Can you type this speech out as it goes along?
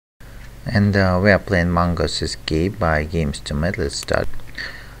And we are playing Mungos Escape by Games2Mad. Let's start.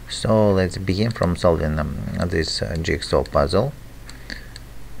 So let's begin from solving this jigsaw puzzle.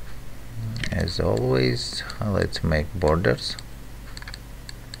 As always, let's make borders.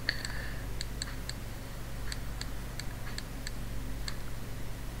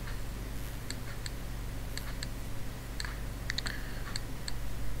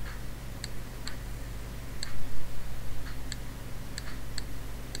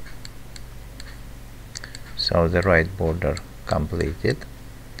 So the right border completed.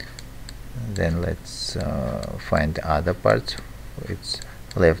 Then let's find the other parts. It's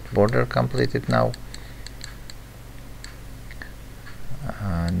left border completed now.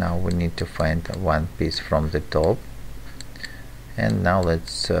 Now we need to find one piece from the top, and now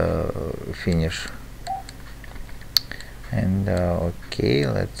let's finish. And okay,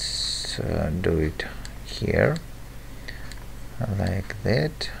 let's do it here, like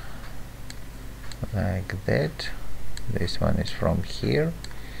that, like that. This one is from here,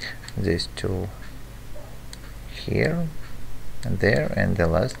 these two here and there, and the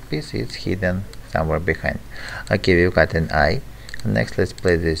last piece is hidden somewhere behind. Okay, we've got an eye. Next, let's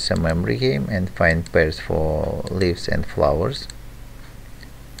play this memory game and find pairs for leaves and flowers.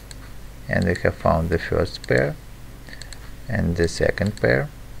 And we have found the first pair and the second pair.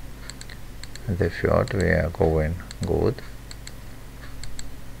 The third, we are going good.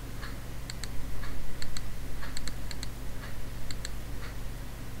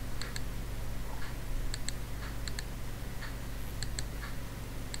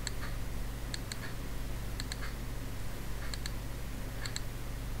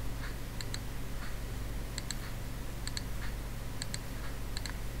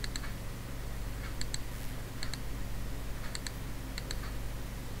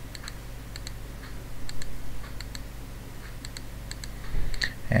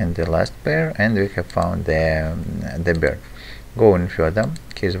 And the last pair, and we have found the bird. Going further,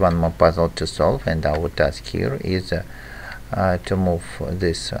 here's one more puzzle to solve, and our task here is to move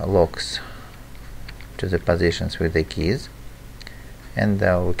these locks to the positions with the keys, and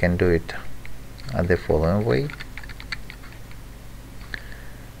we can do it the following way,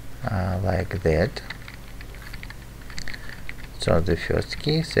 like that. So the first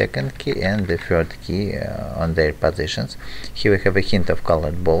key, second key, and the third key on their positions. Here we have a hint of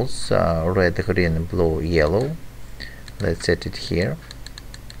colored balls, red, green, blue, yellow. Let's set it here.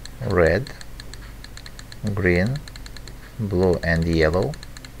 Red, green, blue, and yellow.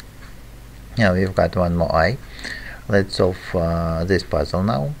 Now we've got one more eye. Let's solve this puzzle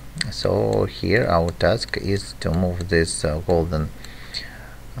now. So here our task is to move this golden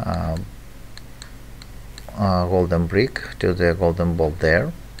brick to the golden ball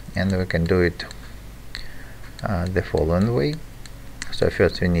there, and we can do it the following way. So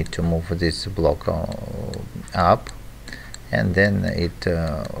first we need to move this block up, and then it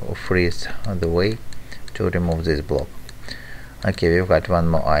frees the way to remove this block. Okay, we've got one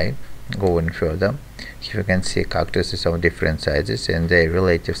more eye. Going further, here you can see cactuses of different sizes, and their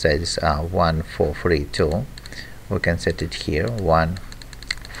relative sizes are 1, 4, 3, 2. We can set it here, 1,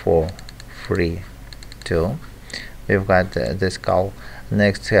 4, 3, 2. We've got the skull.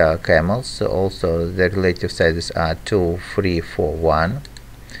 Next, camels, also the relative sizes are 2, 3, 4, 1.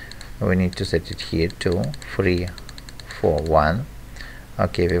 We need to set it here, 2, 3, 4, 1.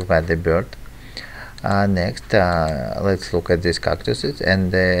 Okay, we've got the bird. Next, let's look at these cactuses,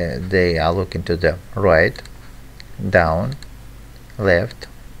 and they are looking to the right, down, left,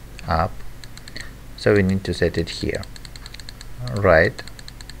 up. So we need to set it here, right,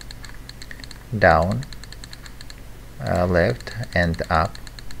 down, left, and up.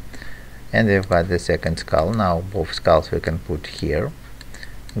 And we've got the second skull. Now both skulls we can put here.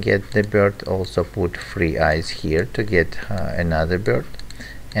 Get the bird, also put 3 eyes here to get another bird,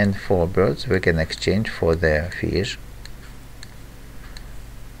 and 4 birds we can exchange for the fish.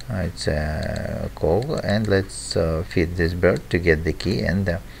 It's cool, and let's feed this bird to get the key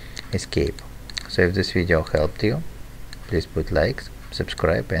and escape. So if this video helped you, please put likes,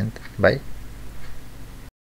 subscribe, and bye.